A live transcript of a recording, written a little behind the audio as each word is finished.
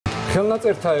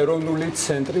ხელნაწერთა ეროვნული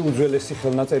ცენტრი უძველესი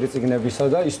ხელნაწერი წიგნებისა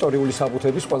და ისტორიული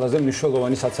საბუთების ყველაზე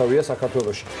მნიშვნელოვანი საცავია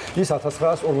საქართველოში. ის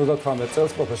 1958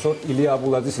 წელს პროფესორ ილია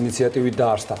აბულაძის ინიციატივით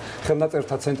დაარსდა.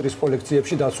 ხელნაწერთა ცენტრის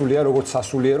კოლექციებში დაცულია როგორც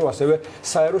სასულიერო, ასევე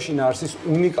საერო შინაარსის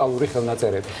უნიკალური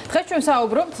ხელნაწერები. დღეს ჩვენ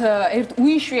საუბრობთ ერთ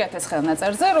უიშვიათეს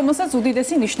ხელნაწერზე, რომელსაც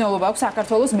უდიდესი მნიშვნელობა აქვს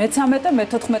საქართველოს მე-13 და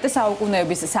მე-14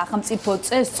 საუკუნეების სახელმწიფო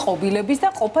წესწყობილების და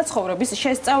ყოფა ცხოვრების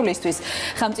შესწავლისთვის.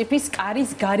 ხელმწიფის კარის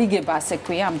გარიგება ასე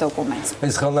ქვია ამ დოკუმენტს.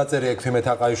 ეს ხელნაწერი ექვთიმე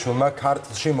თაყაიშვილმა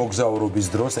ქართლში მოგზაურობის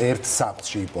დროს ერთ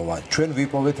სახლში იპოვა. ჩვენ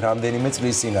ვიპოვეთ რამდენიმე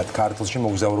წლის წინათ ქართლში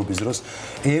მოგზაურობის დროს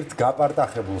ერთ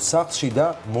გაპარტახებულ სახლში და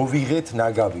მოვიღეთ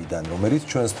ნაგავიდან, რომელიც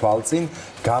ჩვენს თვალწინ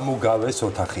გამოგავეს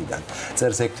ოთახიდან.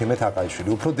 წერს ექვთიმე თაყაიშვილი.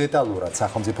 უფრო დეტალურად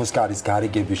სახელმწიფოს კარის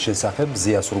გარიგების შესახებ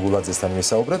მზია სურგულაძესთან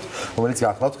ვისაუბრებთ, რომელიც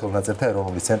გახლავთ ხელნაწერთა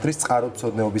ეროვნული ცენტრის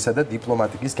წყაროწოდნეობისა და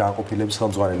დიპლომატიკის განყოფილების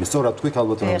ხელმძღვანელი. სწორად თქვით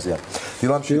ალბათ მზია.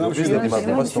 დილამშვიდობის და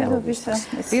მადლობა სტუმრობისთვის.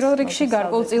 პირველ რიგში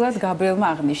გარკვეულწილად გაბრიელმა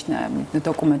აღნიშნა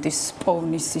დოკუმენტის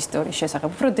პოვნის ისტორიის შესახებ.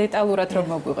 უფრო დეტალურად რომ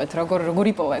მოგვიყვეთ,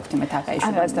 როგორი პოვა ექვთიმე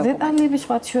თაყაიშვილის დოკუმენტი. დეტალები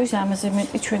სხვა შორის ამაზე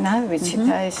მეტი ჩვენ არ ვიცით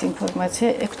და ეს ინფორმაცია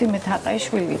ექვთიმე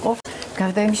თაყაიშვილი იყო.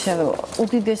 გარდა იმისა, რომ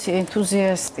უდიდესი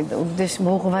ენთუზიასტი და უდიდესი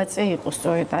მოღვაწე იყო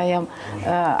სწორედ აი ამ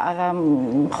არა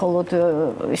მხოლოდ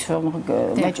ის რომ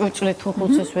მეჭურჭლეთ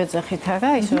უხუცეს ვეძახით არა,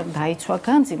 ის რომ დაიცვა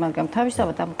განძი, მაგრამ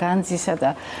თავისთავად ამ განძისა და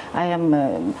აი ამ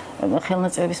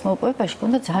ხელნაწერების მოპოვებაში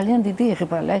ჰქონდა ძალიან დიდი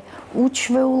იღბალი. აი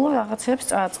უჩვეულო რაღაცებს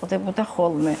წააწყდებოდა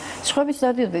ხოლმე. სხვაებიც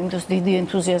დადიოდნენ იმდროს დიდი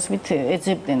ენთუზიაზმით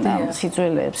ეძებდნენ ამ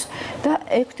სიძველეებს და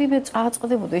ექვთიმე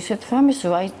წააწყდებოდა ისეთ რამეს,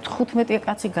 რომ აი 15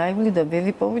 კაცი გაივლიდა ვერ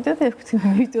იპოვიდა და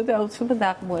მივიდოდა აუცილებლად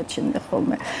აღმოაჩენდა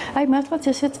ხოლმე. აი მართლაც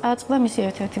ესე წააწყდა მისი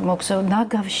ერთ-ერთი მოგზაური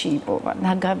ნაგავში იპოვა,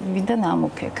 ნაგავიდან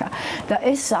ამოქექა და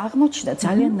ეს აღმოჩნდა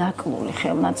ძალიან ნაკლული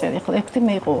ხელნაწერი. ხო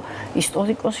ექვთიმე იყო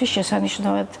ისტორიკოსი,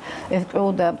 შესანიშნავად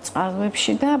ერკვეოდა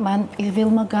წყაროებში და მან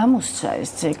პირველმა გამოსცა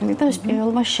ეს ძეგლი და ეს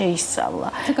პირველმა შეისწავლა.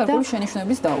 და გარკვეული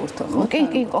შენიშვნების დაურთო, ხო?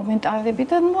 კი, კომენტარები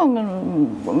და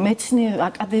მეცნიერ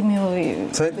აკადემიური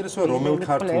საინტერესოა რომელ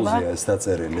ქართულზეა ეს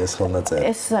დაწერილი ეს ხელნაწერი.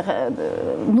 ეს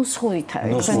ნუსხურით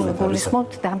არის,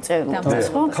 გულისხმობთ დამწერლობას,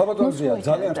 ხო? ხალბატონზეა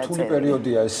ძალიან რთული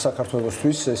პერიოდია ეს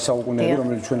საქართველოსთვის, ეს საუკუნეები,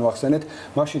 რომელიც ჩვენ ვახსენეთ.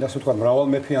 მაშინ ასე ვთქვათ,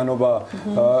 მრავალმეფიანობა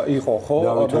იყო, ხო?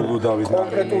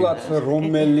 კონკრეტულად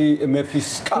რომელი მეფის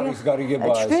კარის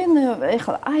გარიგებაა ეს? ჩვენ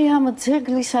ეხლა აი ამ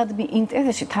ძეგლისადმი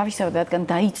ინტერესი თავისთავად რადგან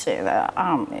დაიწერა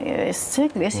ამ ეს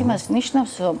ძეგლი, ეს იმას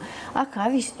ნიშნავს, რომ აქ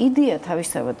არის იდეა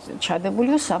თავისთავად ჩადებული,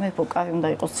 რომ სამეფო კარი უნდა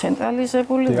იყოს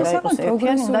ცენტრალიზებული, უნდა იყოს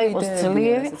ერთიანი, უნდა იყოს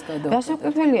ძლიერი.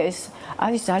 განსაკუთრებელია ეს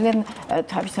არის ძალიან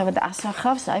თავისთავად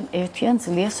ასახავს აი ერთიან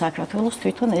ძლიერ საქართველოს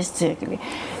თვითონ ეს ძეგლი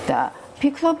და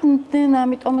ფიქრობდნენ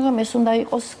ამიტომ რომ ეს უნდა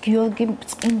იყოს გიორგი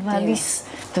მწყინვალის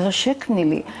დროს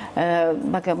შექმნილი,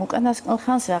 მაგრამ უკანასკნელ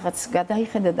ხანს რაღაც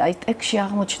გადაიხედა და აი ტექსში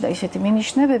აღმოჩნდა ისეთი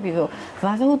მინიშნებები, რომ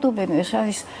ვარაუდობენ ეს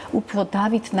არის უფრო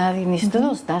დავით ნარინის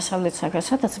დროს დასავლეთ საქართველოს,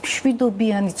 სადაც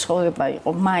მშვიდობიანი ცხოვრება იყო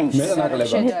მაინც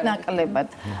ნაკლებად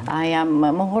აი ამ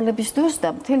მონღოლების დროს და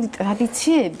მთელი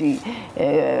ტრადიციები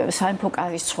სამეფო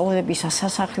კარის ცხოვრებისა,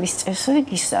 სასახლის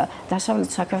წესრიგისა დასავლეთ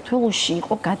საქართველოში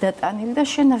იყო გადატანილი და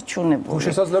შენარჩუნებული.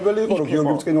 შესაძლებელი იყო რომ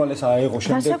გიორგი მწყინვალეს აეღო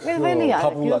შემდეგ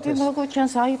გიორგი როგორც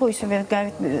ჩანს აიღო ისე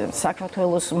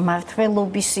საქართველოს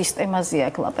მართლობის სისტემაზე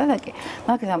აქ ლაპარაკი,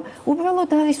 მაგრამ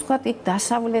უბრალოდ არის ვთქვათ იქ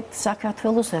დასავლეთ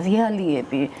საქართველოს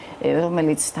რეალიები,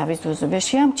 რომელიც თავის დროზე ვერ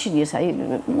შეამჩნიეს, აი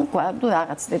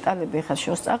რაღაც დეტალები ხარ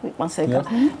შორს წაყვიყვანს ეგა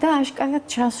და აშკარად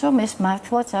ჩანს რომ ეს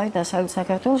მართლაც არის დასავლეთ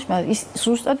საქართველოში, მაგრამ ის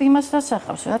ზუსტად იმას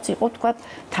ასახავს, რაც იყო ვთქვათ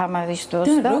თამარის დროს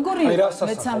და როგორი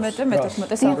მე-13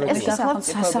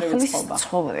 მე-14 საუკუნეების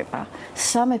ცხოვრება,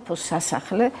 სამეფოს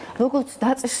სასახლე, როგორც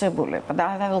დაწესებულება და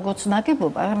არა როგორც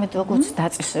ნაგებობა, არამედ როგორც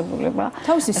დაწესებულება.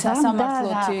 თავისი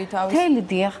სასამართლოთი, მთელი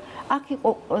დიახ, აქ იყო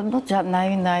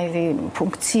ნაირ-ნაირი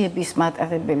ფუნქციების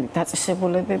მატარებელი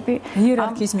დაწესებულებები.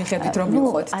 იერარქიის მიხედვით რომ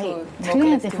მიყვეთ თუ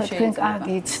მოკლედ ხო თქვენ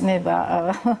კარგი ცნება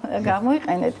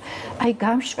გამოიყენეთ. აი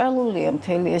გამშვალულია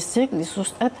მთელი ეს ძეგლი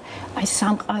ზუსტად აი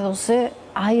სამყაროზე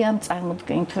აი ამ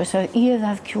წარმოდგენით, რომ ეს არის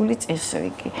იერარქიული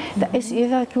წესრიგი და ეს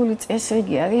იერარქიული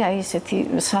წესრიგი არის აი ესეთი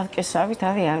სარკესავით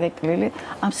არის აღეკლილი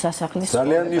ამ სასახლის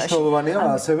ძალიან მნიშვნელოვანია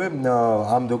ასევე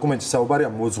ამ დოკუმენტში საუბარია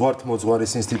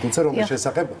მოძღვრის ინსტიტუტზე, რომლის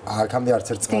შესახებ აქამდე არც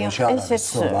ერთ წყაროში არ არის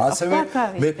ცნობა. ასევე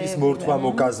მეფის მორთვა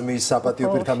მოკაზმის, საპატიო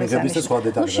პირთა მიღების და სხვა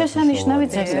დეტალები. შესანიშნავი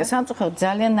ძეგლია, სამწუხაროდ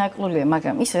ძალიან ნაკლულია,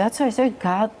 მაგრამ ის რაც არის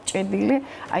გაჭედილი,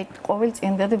 აი ყოველ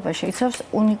წინადადება შეიცავს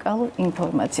უნიკალურ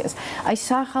ინფორმაციას. აი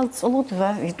საახალწლოდ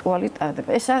რიტუალი ტარდება.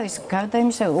 ეს არის გარდა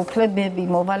იმისა, რომ უფლებები,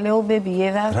 მოვალეობები,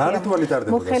 იერარქია,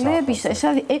 მოხელეების, ეს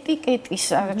არის ეტიკეტის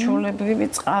არაჩვეულებრივი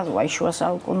წყარო, აი შუა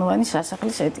საუკუნოვანი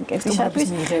სასახლის ეტიკეტისათვის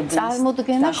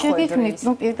წარმოდგენა შეგექმნით,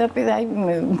 ну პირდაპირ აი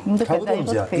უნდა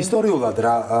გადაიღოთ ისტორიულად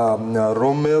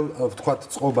რომელ ვთქვათ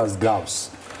წყობას გავს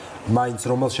მაინც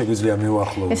რომელ შეგვიძლია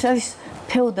მივუახლოვოთ ეს არის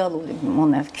ფეოდალური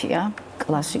მონარქია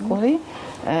კლასიკური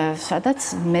სადაც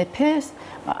მეფეს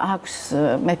აქვს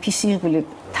მეფის ირგვლივ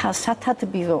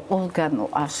სათათბირო ორგანო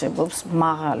არსებობს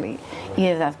მაღალი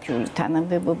იერარქიული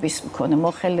თანამდებობის მქონე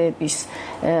მოხელეების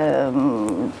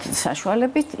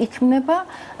საშუალებით იქმნება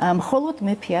მხოლოდ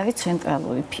მეფე არის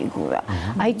ცენტრალური ფიგურა.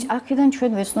 აი აქედან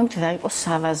ჩვენ ვეცნობთ რა იყო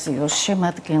სავაზიროს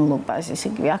შემადგენლობა,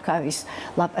 ესე იგი აქ არის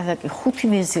ლაპარაკი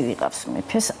 5 ვეზირი ყავს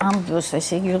მეფეს ამ დროს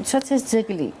ესე იგი როდესაც ეს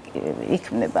ძეგლი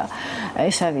იქმნება.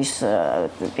 ეს არის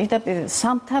პირდაპირ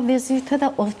სამთა ვეზირთა და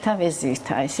ორთა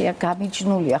ვეზირთა, ესეა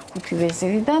გამიჯნულია 5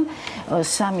 ვეზირიდან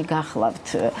 3 გახლავთ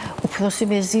უფროსი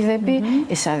ვეზირები,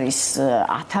 ეს არის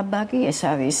ათაბაგი, ეს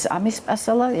არის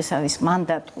ამისპასალარი, ეს არის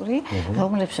მანდატური,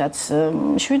 რომლებსაც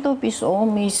შვიდობის,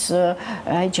 ომის,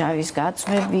 აი ჯარის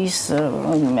გაწმების,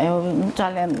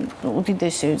 ძალიან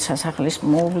უდიდესი სასახლის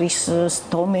მოვლის,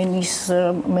 დომენის,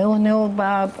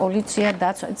 მეურნეობა, პოლიცია,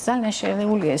 დაცვა, ძალიან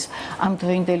შერეულია ეს ამ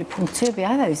დროინდელი ფუნქციები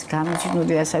არ არის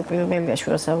გამიჯნული, ასაკვირველია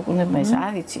შუა საუკუნეებმა ეს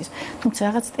არ იცის, თუმცა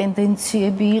რაღაც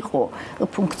ტენდენციები იყო,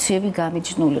 ფუნქციები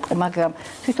გამიჯნულიყო, მაგრამ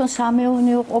თვითონ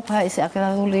სამეურნეო ყოფა, ეს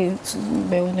აგრარული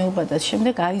მეურნეობა და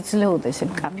შემდეგ აიძლეოდა ესე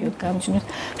მკაფიოდ გამიჯნულ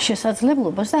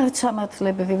შესაძლებლობას და არც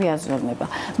სამართლებრივი აზროვნება,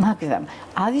 მაგრამ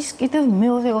არის კიდევ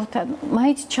მეორე ორთან,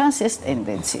 მაინც ჩანს ეს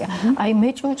ტენდენცია. აი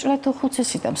მეჭურჭლეთ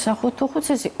უხუცესი და მსახურთ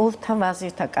უხუცესი ორთა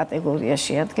ვაზირთა კატეგორიაში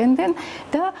შეადგენდნენ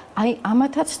და აი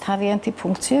ამათაც თავიანთი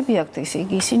ფუნქციები აქვთ, ესე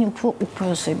იგი ისინი უფრო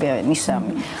უფროსები არიან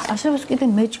ისამი. ასევე კიდევ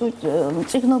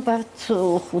მწიგნობართ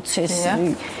უხუცესი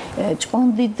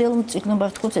ჭყონდიდელ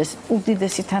მწიგნობართ უხუცესი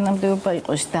უდიდესი თანამდებობა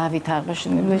იყო ეს დავით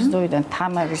აღმაშენებელი ეს დროიდან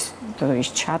თამარის დროის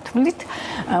ჩათვლით,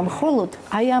 მხოლოდ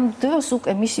აი ამ დროს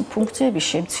უკვე მისი ფუნქციები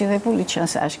შემცირებული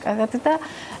ჩანს აშკარად და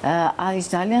არის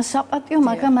ძალიან საპატიო,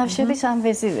 მაგრამ არ შედის ამ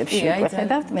ვეზირებში.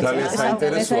 ხედავთ მე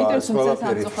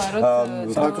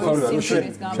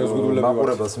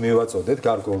მაყურებელს მივაწოდეთ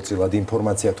გარკვეულწილად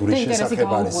ინფორმაცია თურის შესახებ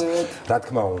არის, რა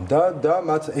თქმა უნდა და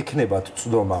მათ ექნებათ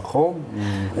წვდომა, ხო?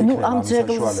 ნუ ამ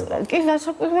ძეგლს კი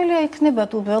გასაკვირველია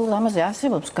ექნებათ უბრალოდ ამაზე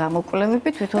არსებობს გამოკვლევები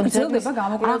თვითონ ძეგლდება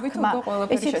გამოკვლევებით უკვე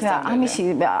ყველაფერი შესწავლილი. ამისი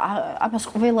ამას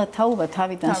ყველა თაობა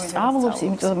თავიდან სწავლობს,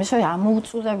 იმიტომ რომ ეს არის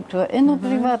ამოუწურავით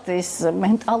ენობრივად ეს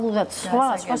მენტალურად სხვა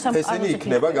ესენი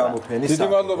იქნება გამოფენის დიდი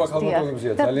მადლობა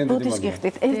ხალხობრივია, ძალიან დიდი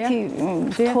მადლობა. ერთი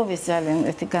თხოვეს ძალიან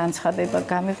ერთი განცხადება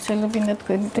გამევრცელებინა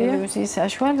თქვენი ტელევიზიის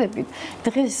საშუალებით.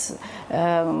 დღეს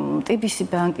ტიბისი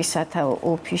ბანკის სათაო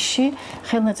ოფისში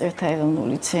ხელნაწერთა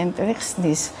ეროვნული ცენტრი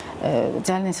ხსნის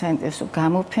ძალიან საინტერესო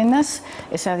გამოფენას.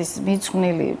 ეს არის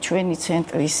მიძღვნილი ჩვენი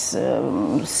ცენტრის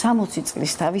 60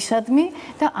 წლის თავისადმი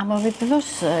და ამავე დროს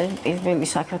პირველი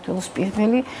საქართველოს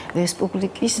პირველი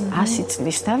რესპუბლიკის 100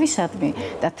 წლის თავისადმი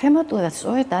და თემატურად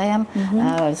სწორედ აი ამ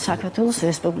საქართველოს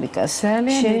რესპუბლიკას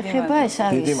შეეხება. ეს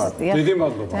არის დიდი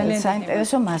მადლობა.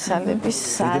 საინტერესო მასალების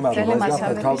დიდი მადლობა.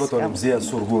 ქალბატონი მზია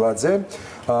სურგულაძე.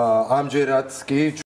 ამჯერად კი